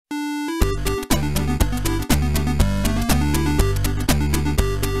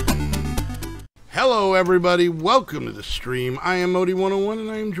Hello everybody, welcome to the stream. I am Modi101 and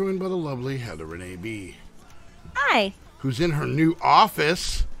I am joined by the lovely Heather Renee B. Hi. Who's in her new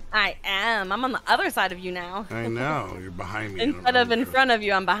office. I am. I'm on the other side of you now. I know, you're behind me. Instead of in front of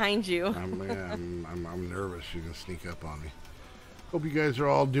you, I'm behind you. I'm nervous you're going to sneak up on me. Hope you guys are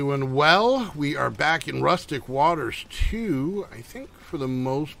all doing well. We are back in Rustic Waters too, I think for the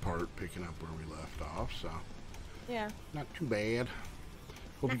most part, picking up where we left off, so yeah, not too bad.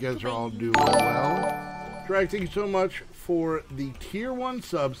 Hope you guys are all doing well. Drag, thank you so much for the tier 1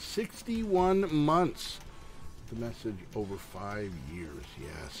 sub, 61 months. The message over 5 years,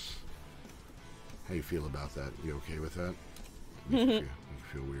 yes. How you feel about that? You okay with that? Makes me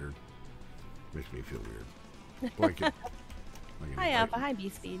feel weird. Makes me feel weird. Like it, hi Alpha, hi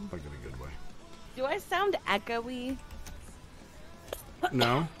B-Speed. Like in a good way. Do I sound echoey?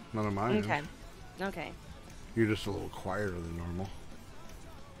 No, not on mine. Okay. Okay. You're just a little quieter than normal.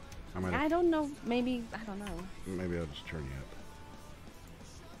 I don't know. Maybe, I don't know. Maybe I'll just turn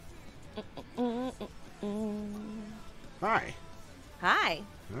you up. Hi. Hi.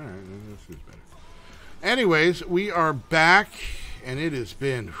 Alright, that seems better. Anyways, we are back, and it has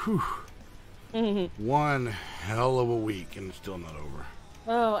been one hell of a week, and it's still not over.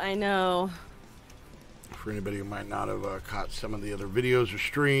 Oh, I know. For anybody who might not have caught some of the other videos or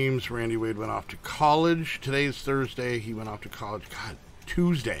streams, Randy Wade went off to college. Today's Thursday. He went off to college. God,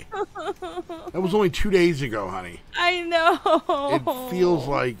 Tuesday. That was only 2 days ago, honey. I know. It feels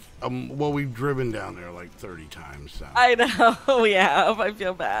like, well, we've driven down there like 30 times. So. I know. Yeah, I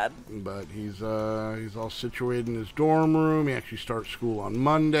feel bad. But he's all situated in his dorm room. He actually starts school on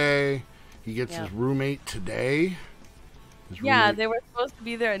Monday. He gets his roommate today. Yeah, they were supposed to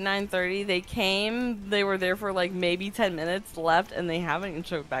be there at 9:30. They came. They were there for like maybe 10 minutes left, and they haven't even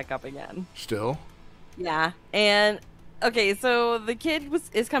showed back up again. Still? Yeah, and okay, so the kid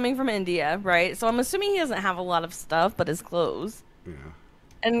is coming from India, right? So I'm assuming he doesn't have a lot of stuff, but his clothes. Yeah.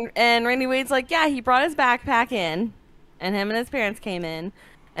 And Randy Wade's like, yeah, he brought his backpack in, and him and his parents came in,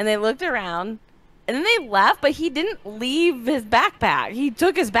 and they looked around, and then they left, but he didn't leave his backpack. He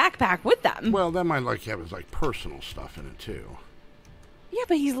took his backpack with them. Well, that might like have his like personal stuff in it too. Yeah,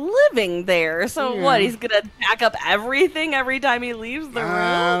 but he's living there, so what? He's gonna pack up everything every time he leaves the room.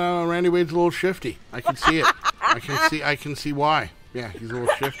 No, Randy Wade's a little shifty. I can see it. I can see why. Yeah, he's a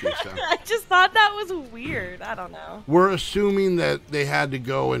little shifty. So. I just thought that was weird. I don't know. We're assuming that they had to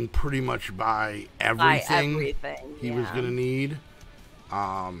go and pretty much buy everything, he was gonna need.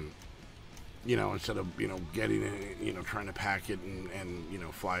 You know, instead of, you know, getting it, you know, trying to pack it and, you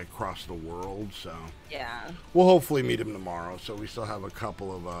know, fly across the world, so. Yeah. We'll hopefully meet him tomorrow, so we still have a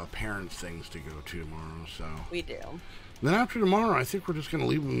couple of parents' things to go to tomorrow, so. We do. Then after tomorrow, I think we're just going to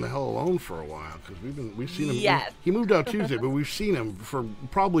leave him the hell alone for a while, because we've seen him. Yes. He moved out Tuesday, but we've seen him for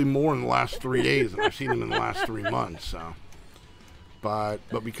probably more in the last 3 days than I've seen him in the last 3 months, so. But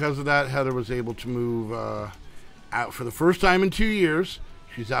because of that, Heather was able to move out for the first time in 2 years.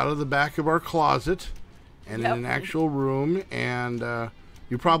 She's out of the back of our closet and in an actual room, and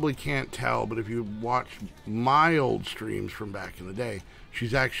you probably can't tell, but if you watch my old streams from back in the day,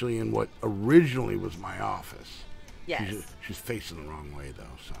 she's actually in what originally was my office. Yes. She's facing the wrong way,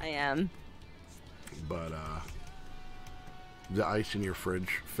 though. So. I am. But the ice in your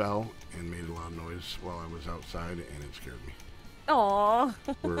fridge fell and made a lot of noise while I was outside, and it scared me. Aww.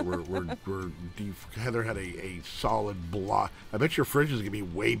 we're deep. Heather had a solid block. I bet your fridge is gonna be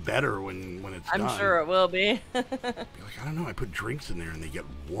way better when it's done. I'm sure it will be. Be like, I don't know. I put drinks in there and they get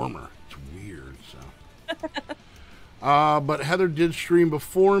warmer. It's weird. So. But Heather did stream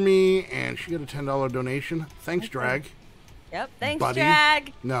before me, and she got a $10 donation. Thanks, Drag. Yep. Thanks, buddy.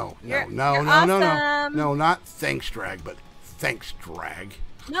 Drag. No, awesome. no, not thanks, Drag, but thanks, Drag.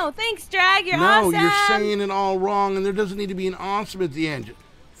 No, thanks, Drag. You're awesome. No, you're saying it all wrong, and there doesn't need to be an awesome at the end.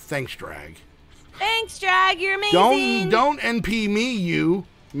 Thanks, Drag. Thanks, Drag. You're amazing. Don't NP me, you,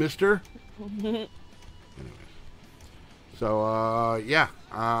 mister. Anyways. So, yeah.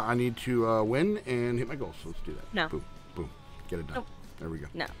 I need to win and hit my goals. So let's do that. No. Boom. Boom. Get it done. Nope. There we go.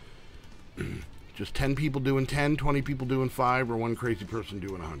 No. Just 10 people doing 10, 20 people doing 5, or one crazy person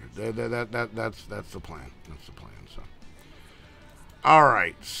doing 100. That's the plan. That's the plan. So. All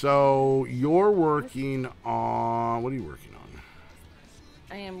right, so you're working on, what are you working on?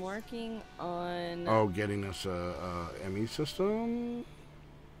 I am working on... Oh, getting us a ME system?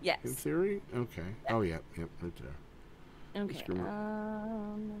 Yes. In theory? Okay. Yeah. Oh, yeah, yep, right there. Okay,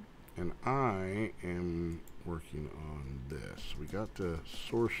 And I am working on this. We got the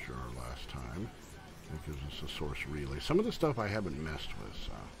source jar last time. That gives us a source relay. Some of the stuff I haven't messed with,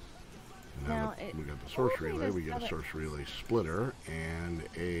 so... Now we got the source relay, we got a source relay splitter, and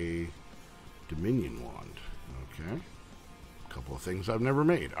a Dominion wand. Okay. A couple of things I've never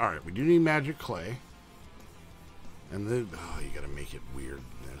made. Alright, we do need magic clay. And then, oh, you gotta make it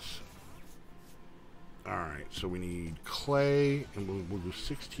weirdness. Alright, so we need clay, and we'll do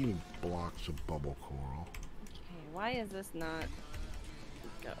 16 blocks of bubble coral. Okay, why is this not...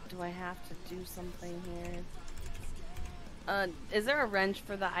 Do I have to do something here? Is there a wrench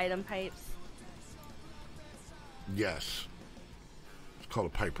for the item pipes? Yes. It's called a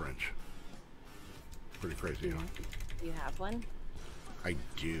pipe wrench. Pretty crazy, you know? Do you have one? I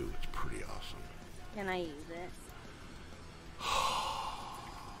do. It's pretty awesome. Can I use it?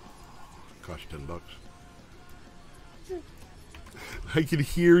 Cost $10. I can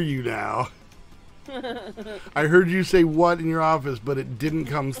hear you now. I heard you say what in your office, but it didn't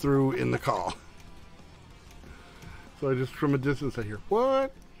come through in the call. So I just, from a distance, I hear,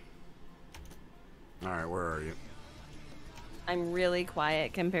 what? Alright, where are you? I'm really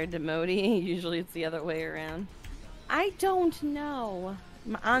quiet compared to Modi. Usually it's the other way around. I don't know.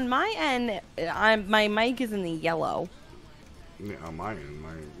 On my end, my mic is in the yellow. Yeah, on my end,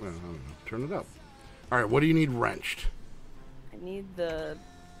 well, I don't know. Turn it up. Alright, what do you need wrenched? I need the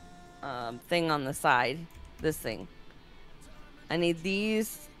thing on the side. This thing. I need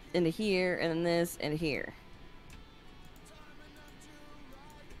these into here, and then this into here.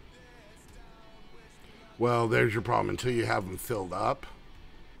 Well, there's your problem. Until you have them filled up,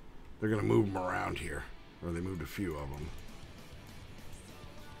 they're going to move them around here. Or they moved a few of them.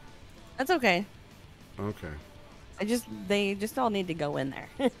 That's okay. Okay. They just all need to go in there.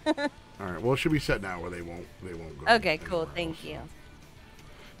 Alright, well, it should be set now where they won't go. Okay, cool. Thank you.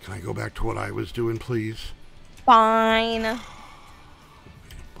 Can I go back to what I was doing, please? Fine. I need a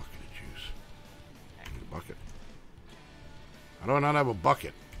bucket of juice. I need a bucket. How do I not have a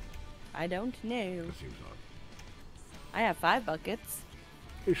bucket? I don't know. That seems odd. I have 5 buckets.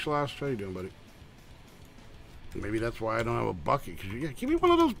 Hey, Slash, how you doing, buddy? Maybe that's why I don't have a bucket. Cause give me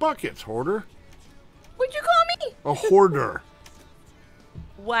one of those buckets, hoarder. What'd you call me? A hoarder.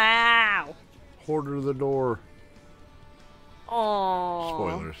 Wow. Hoarder the door. Oh.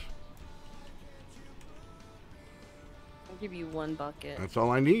 Spoilers. I'll give you 1 bucket. That's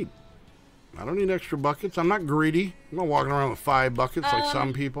all I need. I don't need extra buckets. I'm not greedy. I'm not walking around with 5 buckets like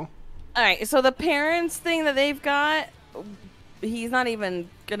some people. Alright, so the parents thing that they've got, he's not even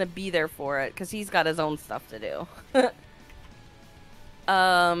gonna be there for it because he's got his own stuff to do. I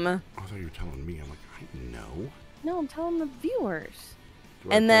thought you were telling me. I'm like, I know. No, I'm telling the viewers.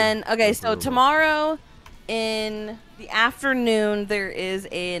 And then, okay, so tomorrow in the afternoon, there is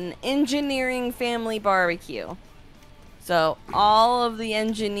an engineering family barbecue. So all of the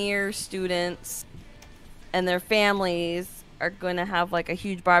engineer students and their families are going to have like a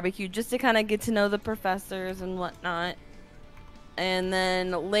huge barbecue just to kind of get to know the professors and whatnot. And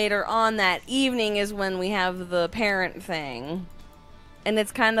then later on that evening is when we have the parent thing. And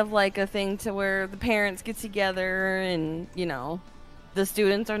it's kind of like a thing to where the parents get together and, you know, the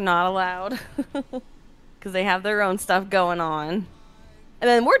students are not allowed because they have their own stuff going on. And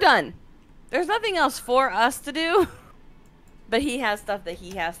then we're done. There's nothing else for us to do. But he has stuff that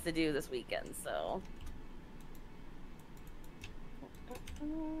he has to do this weekend, so. Did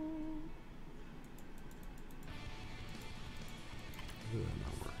that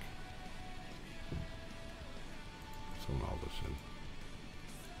not work? Someone all this in.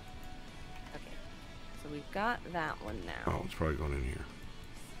 Okay. So we've got that one now. Oh, it's probably going in here.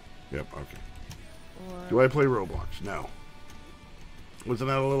 Yep, okay. Do I play Roblox? No. Wasn't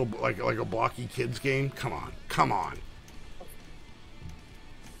that a little like a blocky kids game? Come on. Come on.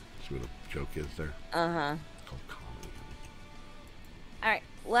 See what the joke is there? Uh-huh. It's called comedy. Alright,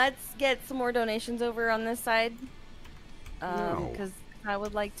 let's get some more donations over on this side. No. Because I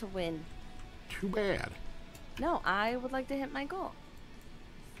would like to win. Too bad. No, I would like to hit my goal.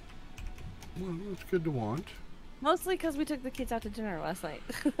 Well, that's good to want. Mostly because we took the kids out to dinner last night.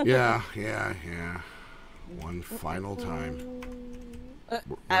 Yeah. One final time.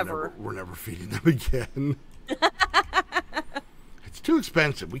 We're never feeding them again. It's too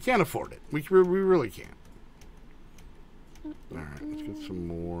expensive. We can't afford it. We really can't. Alright, let's get some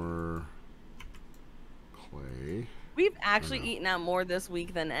more clay. We've actually eaten out more this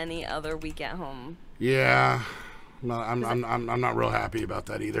week than any other week at home. Yeah. I'm not real happy about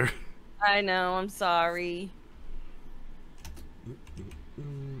that either. I know, I'm sorry.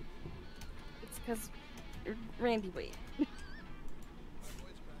 It's because Randy, wait.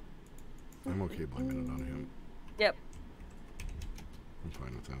 I'm okay blaming it on him. Yep. I'm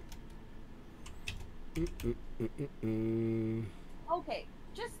fine with that. Okay,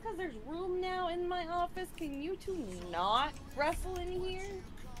 just because there's room now in my office, can you two not wrestle in here?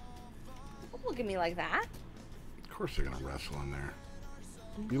 Don't look at me like that. Of course they're gonna wrestle in there.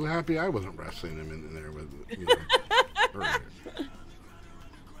 Be happy I wasn't wrestling them in there with, you know. Alright.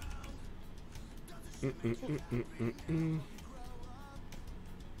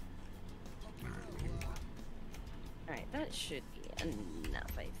 Alright, that should be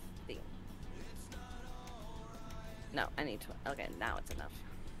enough, I think. No, I need to. Okay, now it's enough.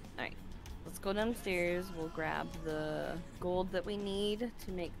 Alright, let's go downstairs. We'll grab the gold that we need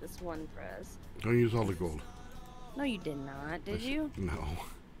to make this one press. Don't use all the gold. No, you did not, did you? No.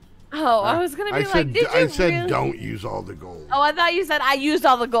 Oh, I was gonna be like, did you I said really? don't use all the gold. Oh, I thought you said I used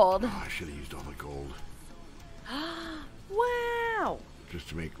all the gold. Oh, I should have used all the gold. Wow. Just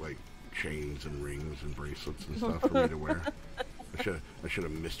to make like chains and rings and bracelets and stuff for me to wear. I should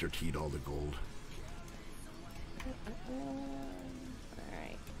have Mr. T'd all the gold.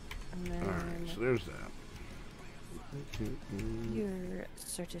 Alright. Alright, so there's that. Your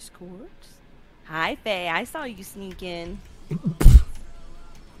Certus Quartz. Hi, Faye. I saw you sneak in.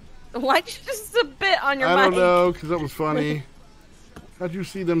 Why'd you just spit on your mic? I don't know, because that was funny. How'd you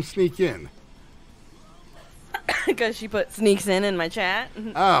see them sneak in? Because she put sneaks in my chat.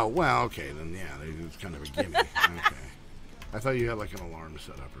 Oh, well, okay, then yeah, it's kind of a gimme. Okay. I thought you had like an alarm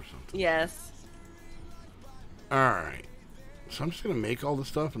set up or something. Yes. Alright. So I'm just going to make all this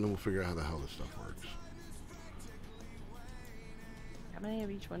stuff and then we'll figure out how the hell this stuff works. How many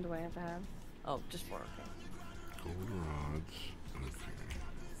of each one do I have to have? Oh, just 4, okay. Gold rods. Okay.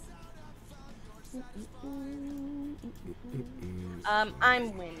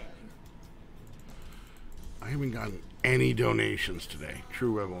 I'm winning. I haven't gotten any donations today.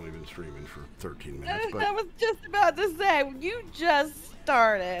 True, I've only been streaming for 13 minutes. But, I was just about to say, you just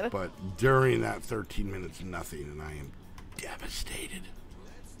started. But during that 13 minutes, nothing, and I am devastated.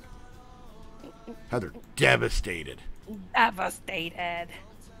 Heather, devastated. Devastated.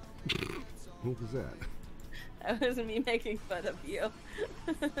 What was that? That was me making fun of you.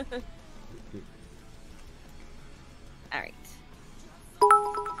 Alright.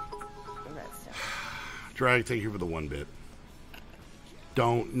 Drag, thank you for the 1 bit.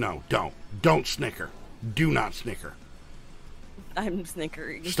 Don't snicker. Do not snicker. I'm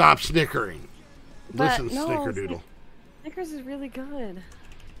snickering. Stop snickering. But Listen, no, Snickerdoodle. Snickers is really good.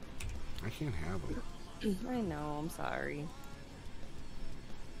 I can't have them. I know, I'm sorry.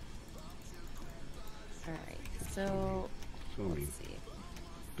 Alright, so let's see.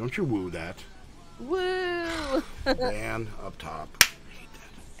 Don't you woo that. Woo! Van up top.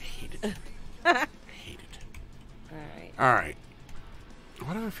 I hate that. I hate it. Alright. Alright.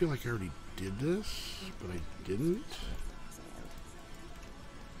 Why do I feel like I already did this, but I didn't? Sand.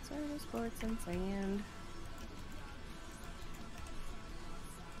 Service sports and sand.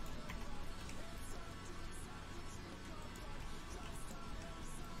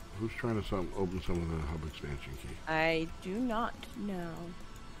 Who's trying to open some of the hub expansion key? I do not know.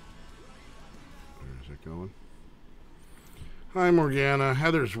 Where's it going? Hi, Morgana.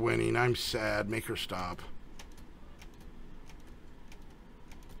 Heather's winning. I'm sad. Make her stop.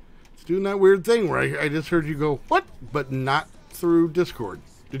 It's doing that weird thing where I just heard you go, what? But not through Discord.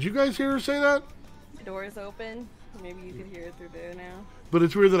 Did you guys hear her say that? The door is open. Maybe you could hear it through there now. But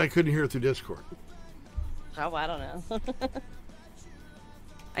it's weird that I couldn't hear it through Discord. Oh, I don't know.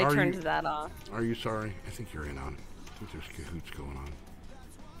 I turned that off. Are you sorry? I think you're in on. I think there's cahoots going on.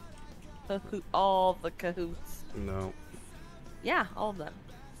 All the cahoots. No. Yeah, all of them.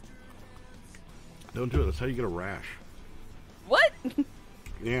 Don't do it. That's how you get a rash. What?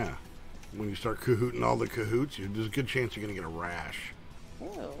 Yeah. When you start cahooting all the cahoots, there's a good chance you're going to get a rash.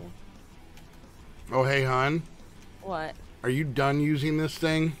 Ew. Oh, hey, hon. What? Are you done using this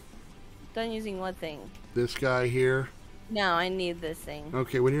thing? Done using what thing? This guy here? No, I need this thing.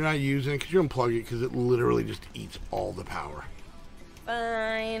 Okay, when you're not using it, could you unplug it? Because it literally just eats all the power.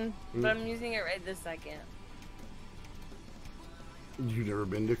 Fine. But I'm using it right this second. You've never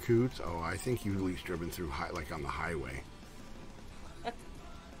been to Coots? Oh, I think you've at least driven through, like, on the highway.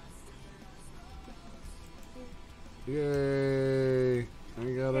 Yay! I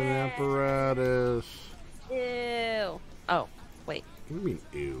got an apparatus. Ew. Oh, wait. What do you mean,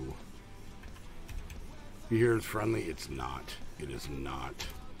 ew? You hear it's friendly? It's not. It is not.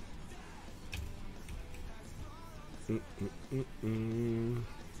 Alright,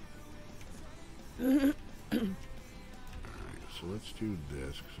 so let's do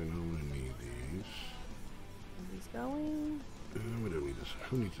this, because I know I'm going to need these. Are these going? We don't need this.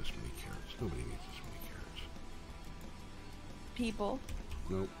 Who needs this many carrots? Nobody needs this many carrots. People.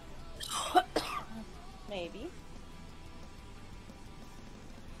 Nope. Maybe.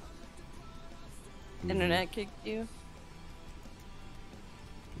 Internet kicked you?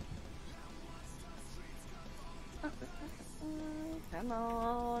 Come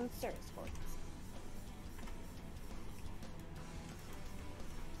on, service sports.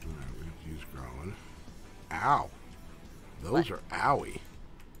 Alright, we have to use growing. Ow. Those are owie.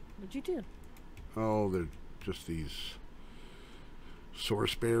 What'd you do? Oh, they're just these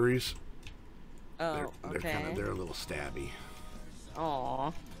source berries. Oh, they're they're a little stabby.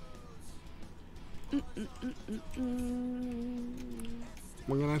 Aw.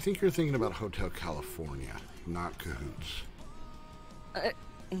 Morgan, I think you're thinking about Hotel California, not Cahoots.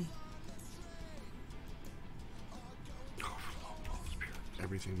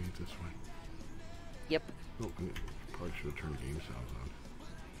 Everything made this way. Yep. Oh, I probably should have turned game sounds on.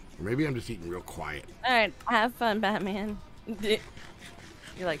 Or maybe I'm just eating real quiet. Alright, have fun, Batman. You're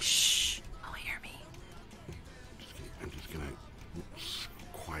like, shh. Oh, hear me. I'm just gonna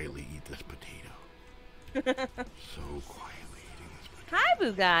quietly eat this potato. So quietly eating this potato. Hi,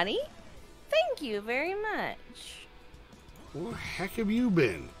 Bugatti. Thank you very much. Where the heck have you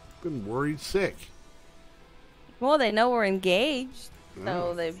been? Been worried sick. Well, they know we're engaged,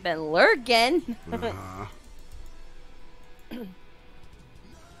 so they've been lurking. Uh-huh.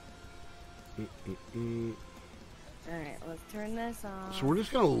 Alright, let's turn this off. So we're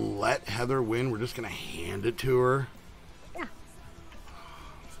just gonna let Heather win. We're just gonna hand it to her. Yeah.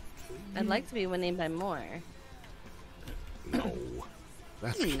 I'd like to be winning by more. No.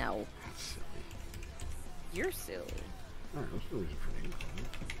 That's No. That's silly. You're silly. Alright, let's do reason for name calling.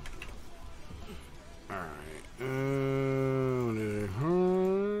 Alright. And then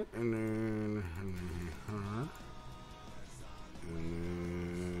her. And then her. And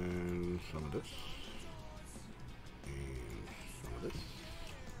then some of this. And some of this.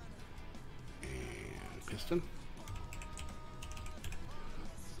 And piston.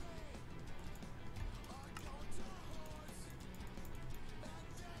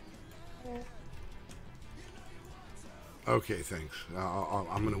 Okay, thanks.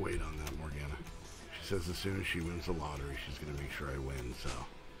 I'm going to wait on that, Morgana. She says as soon as she wins the lottery, she's going to make sure I win, so.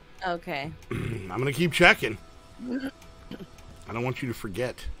 Okay. I'm going to keep checking. I don't want you to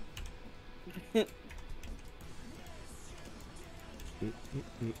forget. You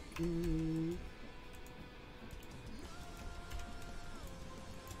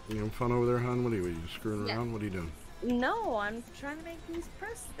having fun over there, hon? What are you screwing around? What are you doing? No, I'm trying to make these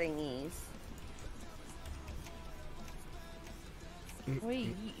press thingies.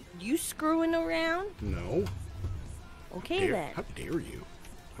 Wait, you screwing around? No. Okay then. How dare you?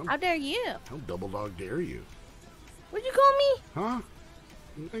 How dare you? How double dog dare you? What'd you call me? Huh?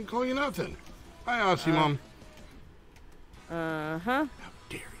 I didn't call you nothing. Hi, Aussie Mom. Uh-huh. How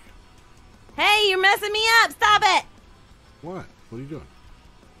dare you? Hey, you're messing me up! Stop it! What? What are you doing?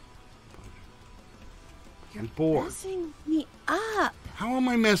 You're I'm bored. messing me up. How am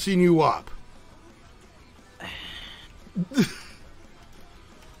I messing you up?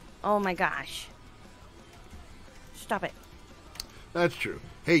 Oh my gosh. Stop it. That's true.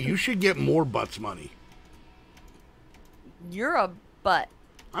 Hey, you should get more butts money. You're a butt.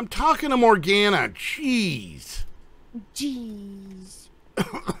 I'm talking to Morgana. Jeez. Jeez.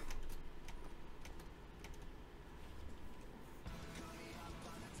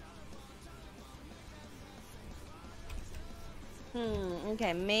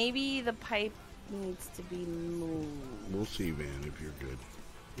 Okay, maybe the pipe needs to be moved. We'll see, Van, if you're good.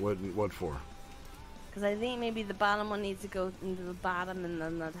 What for? Because I think maybe the bottom one needs to go into the bottom and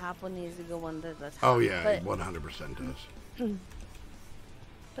then the top one needs to go under the top. Oh, yeah, but, 100% does.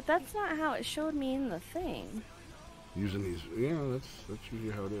 But that's not how it showed me in the thing. Using these, yeah, that's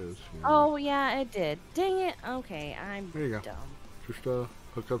usually how it is. You know. Oh, yeah, it did. Dang it. Okay, I'm There you go. dumb. Just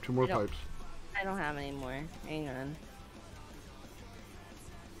hook up 2 more pipes. I don't have any more. Hang on.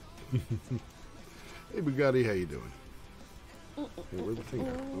 Hey, Bugatti, how you doing? Hey, where'd the thing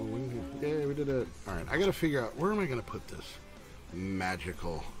go? Oh, in here. Yeah, we did it. All right, I gotta figure out where am I gonna put this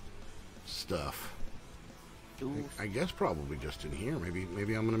magical stuff. I guess probably just in here.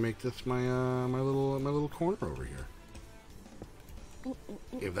 Maybe I'm gonna make this my my little corner over here.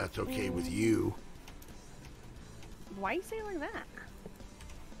 If that's okay with you. Why you say it like that?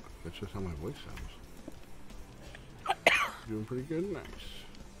 That's just how my voice sounds. Doing pretty good. Nice.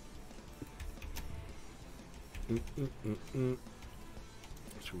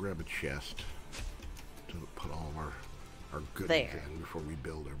 Let's grab a chest to put all of our goodies in before we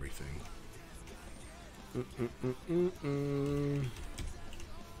build everything. Alright.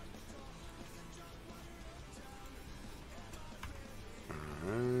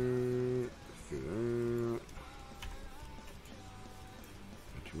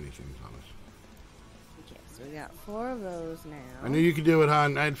 Got too many things on us. Okay, so we got 4 of those now. I knew you could do it,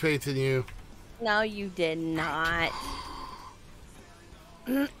 hon. I had faith in you. No, you did not.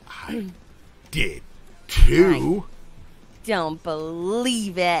 I did too. Don't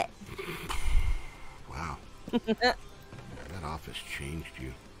believe it. Wow. That office changed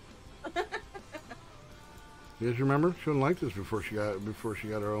you. You guys remember? She didn't like this before she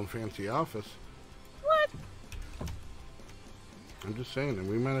got her own fancy office. What? I'm just saying, and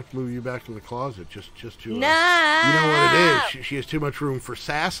we might have to move you back in the closet just to. No. You know what it is? She has too much room for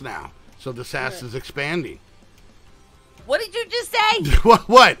sass now, so the sass is expanding. What did you just say?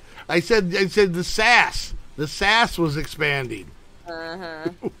 What? I said the sass. The sass was expanding. Uh-huh.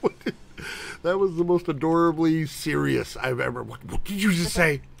 That was the most adorably serious I've ever. What did you just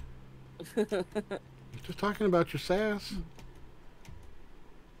say? Just talking about your sass.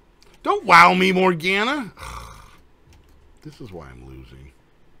 Don't wow me, Morgana. This is why I'm losing.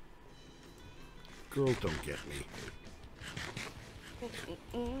 Girls don't get me.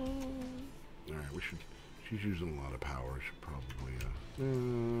 Alright, we should. She's using a lot of power. Should probably. I never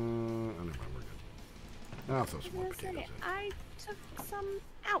remember. I'll throw some more potatoes in. I took some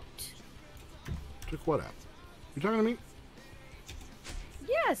out. Took what out? You talking to me?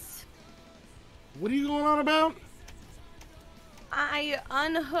 Yes. What are you going on about? I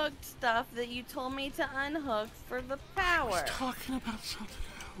unhooked stuff that you told me to unhook for the power. I was talking about something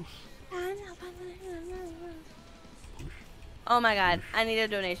else. Oh my god, I need a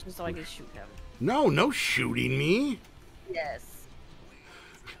donation so I can shoot him. No shooting me. Yes.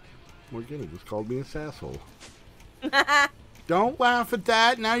 Morgana just called me a sasshole. Don't laugh at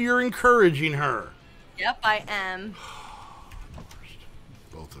that. Now you're encouraging her. Yep, I am.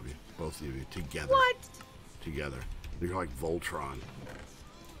 Both of you together. What? Together. You're like Voltron.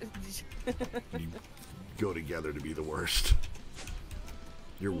 You go together to be the worst.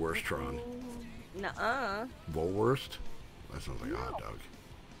 You're Worstron. Nuh-uh. Woolworst? That sounds like a hot dog.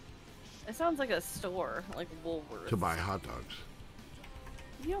 It sounds like a store, like Woolworths. To buy hot dogs.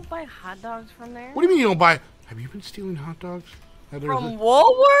 You don't buy hot dogs from there? What do you mean you don't buy? Have you been stealing hot dogs? From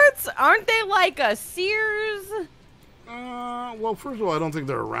Woolworths? Aren't they like a Sears? Well, first of all, I don't think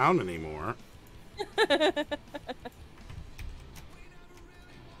they're around anymore.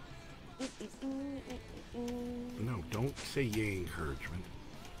 No, don't say yay encouragement.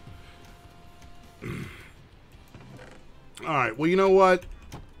 All right, well, you know what?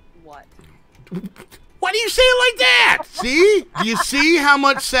 What? Why do you say it like that? See? Do you see how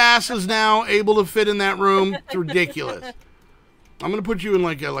much sass is now able to fit in that room? It's ridiculous. I'm gonna put you in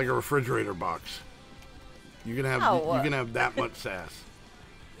like a refrigerator box. You can have that much sass.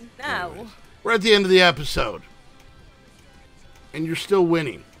 No. Anyways, we're at the end of the episode, and you're still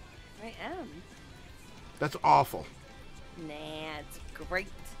winning. I am. That's awful. Nah, it's great.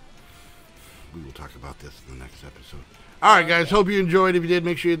 We will talk about this in the next episode. All right, guys. Hope you enjoyed. If you did,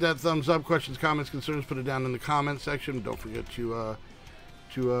 make sure you hit that thumbs up. Questions, comments, concerns, put it down in the comment section. Don't forget to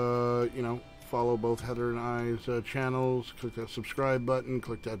follow both Heather and I's channels. Click that subscribe button.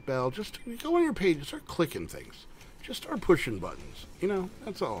 Click that bell. Just go on your page and start clicking things. Just start pushing buttons.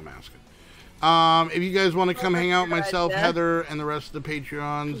 That's all I'm asking. If you guys want to come hang out with myself, Heather, and the rest of the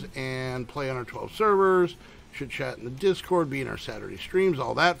Patreons and play on our 12 servers, chit chat in the Discord, be in our Saturday streams,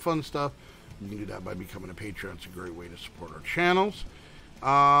 all that fun stuff, you can do that by becoming a Patreon. It's a great way to support our channels.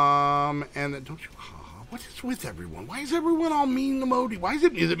 And then don't you... what is with everyone? Why is everyone all mean emoji?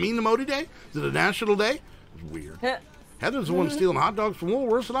 Is it mean emoji day? Is it a national day? It's weird. Heather's the one stealing hot dogs from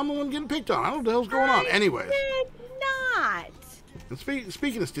Woolworths, and I'm the one getting picked on. I don't know what the hell's going on. Anyways. Not. And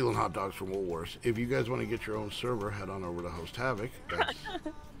speaking of stealing hot dogs from Woolworths, if you guys want to get your own server, head on over to Host Havoc.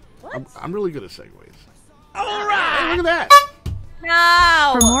 I'm really good at segues. All right. Hey, look at that.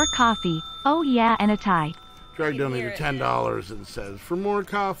 No. For more coffee. Oh yeah, and a tie. Drag donated $10 and says, for more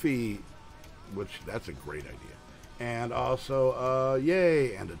coffee, which that's a great idea. And also,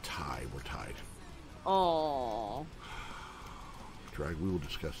 yay, and a tie. We're tied. Oh. Drag, we will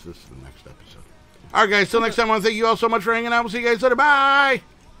discuss this in the next episode. All right, guys. Till next time, I want to thank you all so much for hanging out. We'll see you guys later. Bye.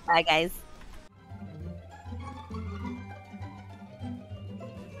 Bye, guys.